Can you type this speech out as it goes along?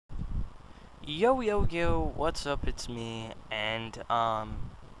Yo, what's up? It's me, and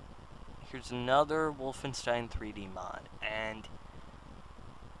here's another Wolfenstein 3D mod, and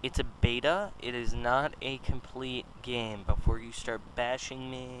it's a beta. It is not a complete game. Before you start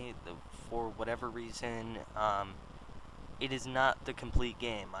bashing me for whatever reason, it is not the complete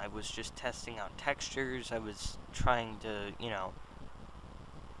game. I was just testing out textures. I was trying to,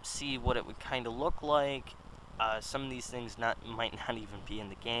 see what it would kind of look like. Some of these things might not even be in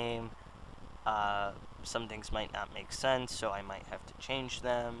the game. Some things might not make sense, so I might have to change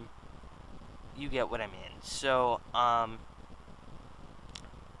them. You get what I mean. So,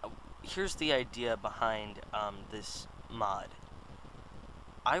 here's the idea behind, this mod.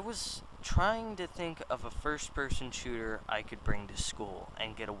 I was trying to think of a first-person shooter I could bring to school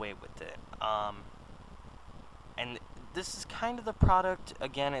and get away with it. And this is kind of the product.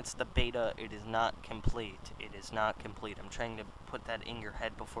 Again, it's the beta. It is not complete. It is not complete. I'm trying to put that in your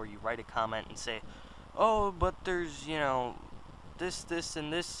head before you write a comment and say, oh, but there's, this,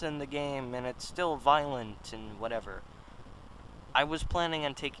 and this in the game, and it's still violent, and whatever. I was planning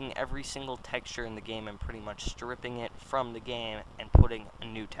on taking every single texture in the game and pretty much stripping it from the game and putting a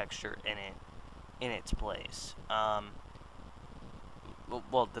new texture in its place. Well,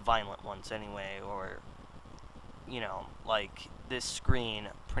 the violent ones anyway, or like this screen,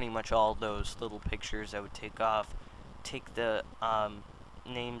 pretty much all those little pictures I would take off, take the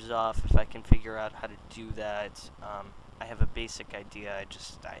names off if I can figure out how to do that. I have a basic idea, I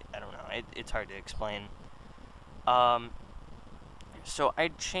don't know, it's hard to explain. So I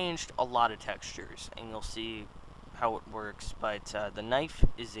changed a lot of textures, and you'll see how it works, but the knife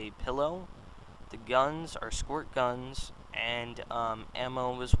is a pillow, the guns are squirt guns, and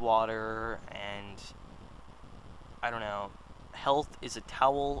ammo is water, and I don't know, health is a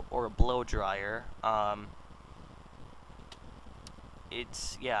towel or a blow dryer.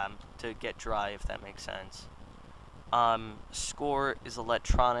 It's, yeah, to get dry, if that makes sense. Score is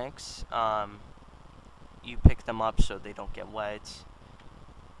electronics. You pick them up so they don't get wet.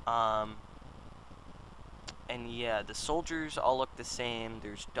 And yeah, the soldiers all look the same.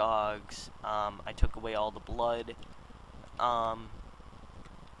 There's dogs. I took away all the blood.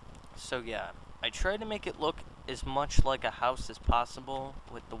 So yeah, I tried to make it look as much like a house as possible,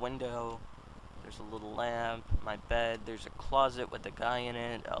 with the window. There's a little lamp, my bed, there's a closet with a guy in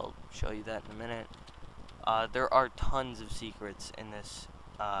it. I'll show you that in a minute. There are tons of secrets in this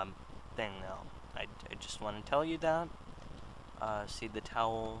thing, though. I just want to tell you that. See the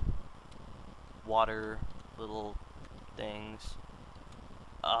towel, water, little things.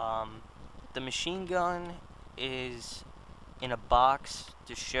 The machine gun is in a box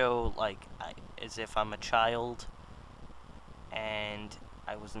to show, like, as if I'm a child, and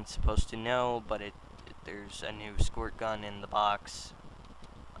I wasn't supposed to know, but there's a new squirt gun in the box.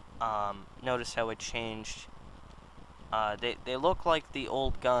 Notice how it changed. They look like the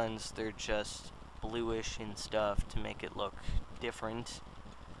old guns, they're just bluish and stuff to make it look different.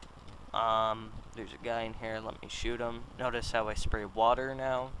 There's a guy in here, let me shoot him. Notice how I spray water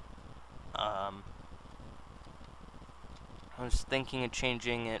now. I was thinking of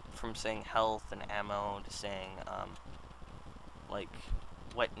changing it from saying health and ammo to saying, like,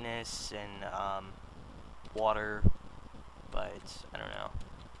 wetness and, water, but, I don't know.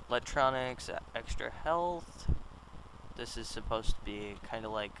 Electronics, extra health. This is supposed to be kind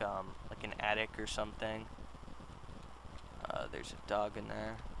of like an attic or something. There's a dog in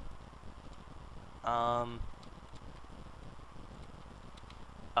there.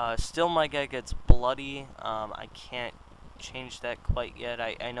 Still my guy gets bloody. I can't change that quite yet.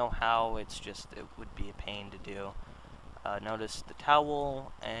 I know how, it's just, it would be a pain to do. Notice the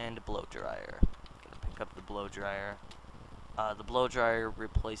towel and a blow dryer. Gonna pick up the blow dryer. The blow dryer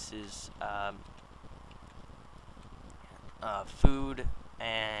replaces food,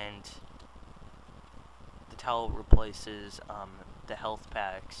 and the towel replaces the health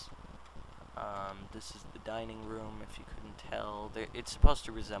packs. This is the dining room, if you couldn't tell. It's supposed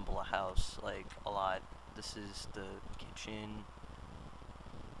to resemble a house, like, a lot. This is the kitchen,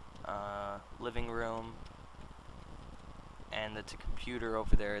 living room, and it's a computer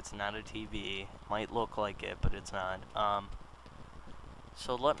over there. It's not a TV. Might look like it, but it's not.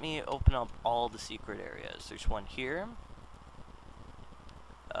 So let me open up all the secret areas. There's one here.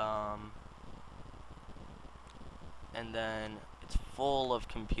 And then it's full of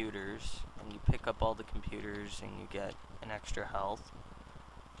computers, and you pick up all the computers and you get an extra health.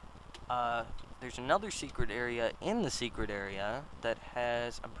 There's another secret area in the secret area that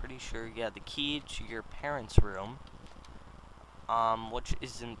has, I'm pretty sure, yeah, the key to your parents' room. Which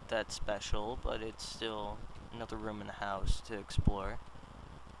isn't that special, but it's still another room in the house to explore.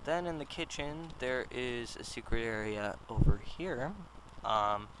 then in the kitchen, there is a secret area over here.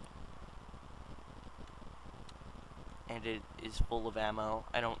 And it is full of ammo.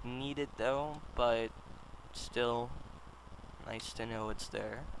 I don't need it though, but still nice to know it's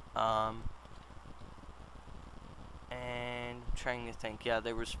there. And I'm trying to think. Yeah,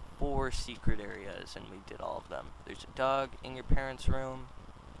 there was 4 secret areas, and we did all of them. There's a dog in your parents' room.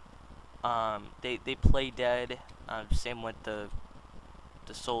 They play dead. Same with the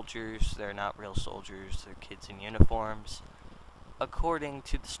soldiers. They're not real soldiers. They're kids in uniforms. According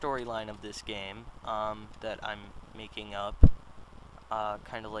to the storyline of this game, that I'm making up,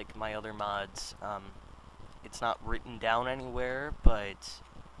 kind of like my other mods, it's not written down anywhere, but,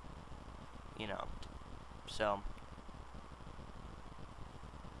 you know, so.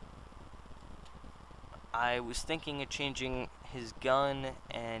 I was thinking of changing his gun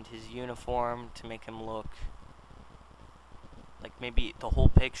and his uniform to make him look like maybe the whole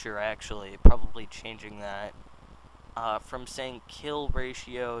picture, actually, probably changing that. From saying kill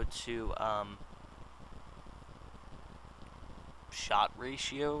ratio to shot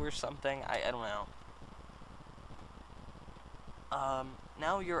ratio or something. I don't know.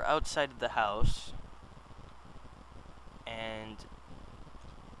 Now you're outside of the house, and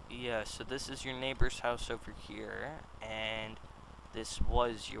yeah, so this is your neighbor's house over here, and this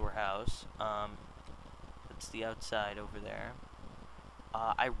was your house. That's the outside over there.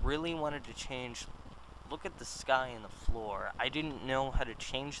 I really wanted to change. Look at the sky and the floor. I didn't know how to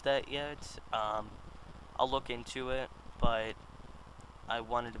change that yet. I'll look into it, but I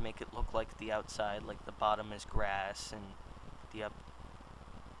wanted to make it look like the outside, like the bottom is grass and the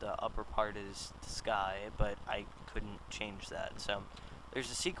upper part is the sky, but I couldn't change that. So there's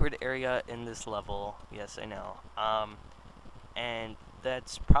a secret area in this level. Yes, I know. And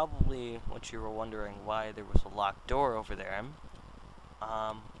that's probably what you were wondering, why there was a locked door over there.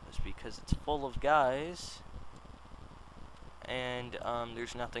 It's because it's full of guys, and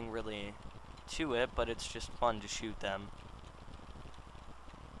there's nothing really to it, but it's just fun to shoot them.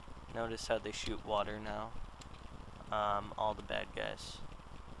 Notice how they shoot water now. All the bad guys.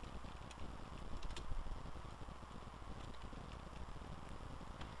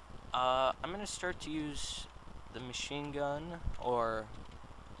 I'm gonna start to use the machine gun, or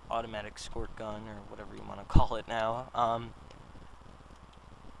automatic squirt gun, or whatever you want to call it now.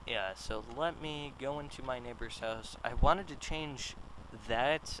 Yeah, so let me go into my neighbor's house. I wanted to change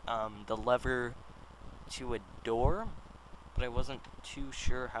that, the lever to a door, but I wasn't too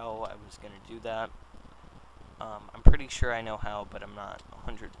sure how I was going to do that. I'm pretty sure I know how, but I'm not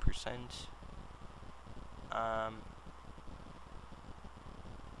 100%.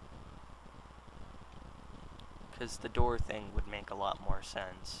 Because the door thing would make a lot more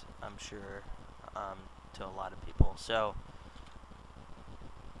sense, I'm sure, to a lot of people. So,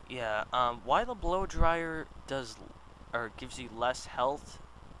 yeah, why the blow dryer does, or gives you less health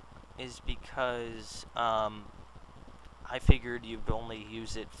is because, I figured you'd only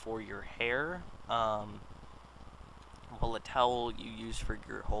use it for your hair, well, a towel you use for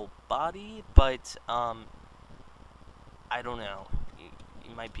your whole body, but, I don't know,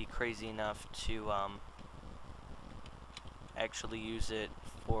 you might be crazy enough to, actually use it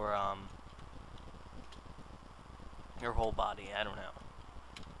for, your whole body. I don't know.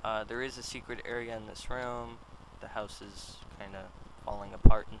 There is a secret area in this room. The house is kind of falling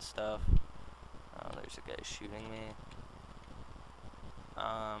apart and stuff. There's a guy shooting me.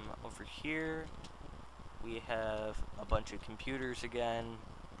 Over here, we have a bunch of computers again.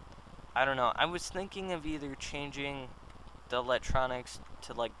 I don't know. I was thinking of either changing the electronics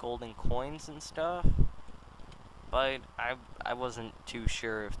to like golden coins and stuff, but I wasn't too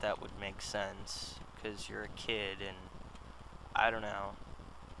sure if that would make sense, because you're a kid and I don't know.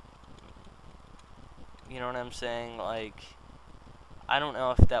 You know what I'm saying? Like, I don't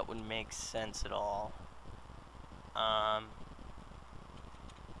know if that would make sense at all.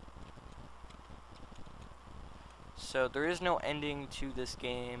 So there is no ending to this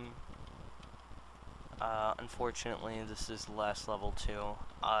game. Unfortunately, this is the last level too.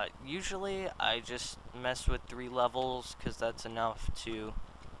 Usually I just mess with 3 levels, because that's enough to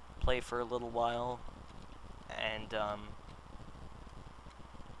play for a little while. And,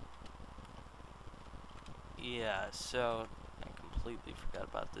 yeah, so I completely forgot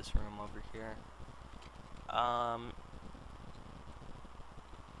about this room over here.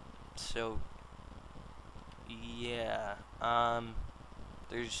 So, yeah,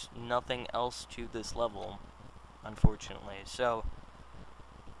 there's nothing else to this level, unfortunately. So,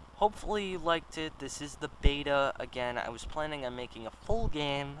 hopefully you liked it. This is the beta. Again, I was planning on making a full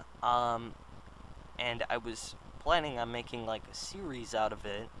game, and I was planning on making like a series out of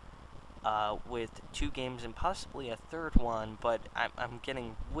it, with 2 games and possibly a third one, but I'm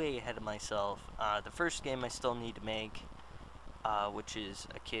getting way ahead of myself. The first game I still need to make, which is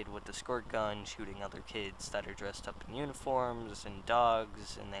a kid with a squirt gun shooting other kids that are dressed up in uniforms and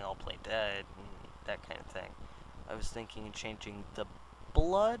dogs, and they all play dead, and that kind of thing. I was thinking of changing the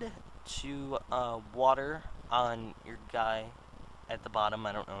blood to water on your guy at the bottom.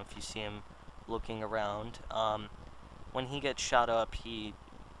 I don't know if you see him looking around. When he gets shot up, he's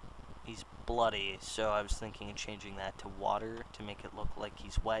bloody, so I was thinking of changing that to water to make it look like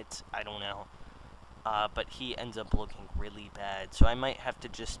he's wet. I don't know. But he ends up looking really bad, so I might have to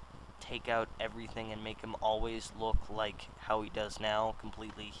just take out everything and make him always look like how he does now,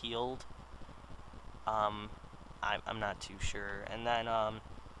 completely healed. I'm not too sure. And then,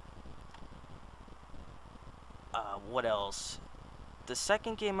 what else? The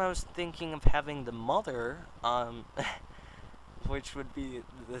second game I was thinking of having the mother, which would be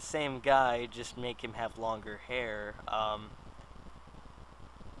the same guy, just make him have longer hair,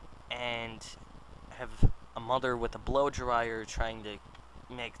 and have a mother with a blow dryer trying to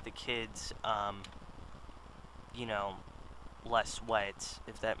make the kids, you know, less wet,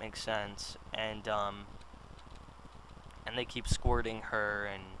 if that makes sense, and they keep squirting her,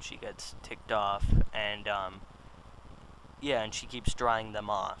 and she gets ticked off, and, yeah, and she keeps drying them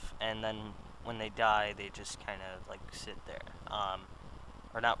off, and then when they die, they just kind of, like, sit there,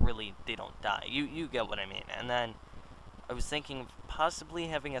 or not really, they don't die, you get what I mean. And then I was thinking of possibly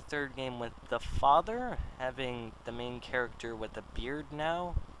having a third game with the father, having the main character with a beard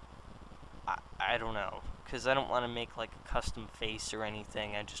now. I don't know, because I don't want to make, like, a custom face or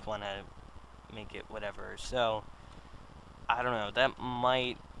anything, I just want to make it whatever, so I don't know, that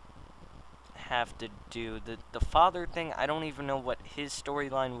might have to do. The father thing, I don't even know what his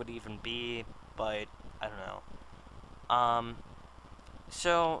storyline would even be, but I don't know.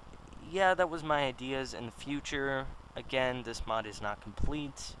 So, yeah, that was my ideas in the future. Again, this mod is not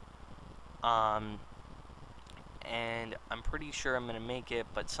complete, and I'm pretty sure I'm gonna make it,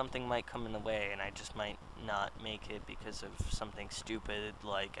 but something might come in the way, and I just might not make it because of something stupid,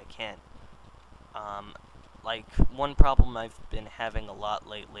 like I can't, like, one problem I've been having a lot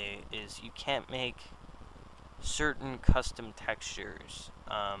lately is you can't make certain custom textures.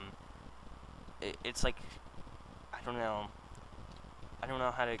 It's like, I don't know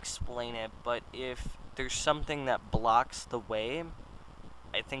how to explain it, but if there's something that blocks the way,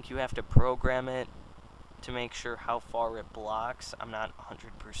 I think you have to program it to make sure how far it blocks. I'm not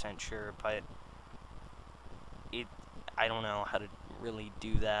 100% sure, but I don't know how to really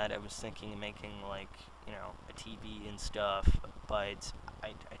do that. I was thinking of making, like, you know, a TV and stuff, but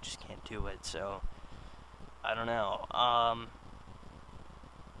I just can't do it, so I don't know.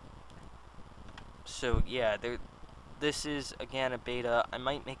 So yeah, this is again a beta. I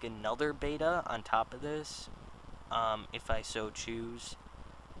might make another beta on top of this, if I so choose,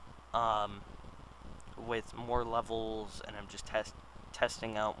 with more levels, and I'm just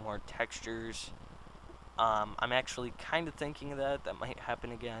testing out more textures. I'm actually kind of thinking that might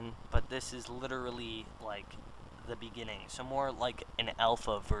happen again, but this is literally, like, the beginning, so more like an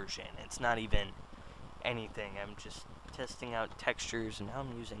alpha version. It's not even anything, I'm just testing out textures, and now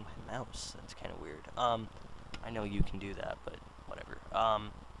I'm using my mouse. That's kind of weird. I know you can do that, but whatever.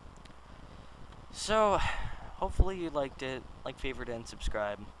 So, hopefully you liked it. Like, favorite, and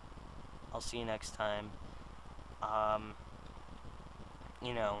subscribe. I'll see you next time.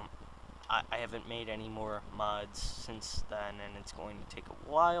 You know, I haven't made any more mods since then, and it's going to take a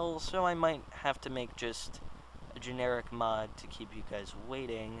while, so I might have to make just a generic mod to keep you guys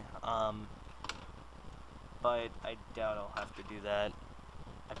waiting, but I doubt I'll have to do that.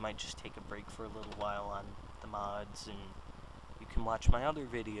 I might just take a break for a little while on the mods, and you can watch my other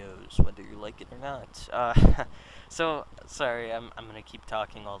videos, whether you like it or not. So, sorry, I'm gonna keep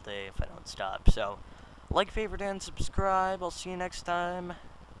talking all day if I don't stop, so, like, favorite, and subscribe. I'll see you next time.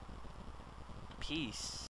 Peace.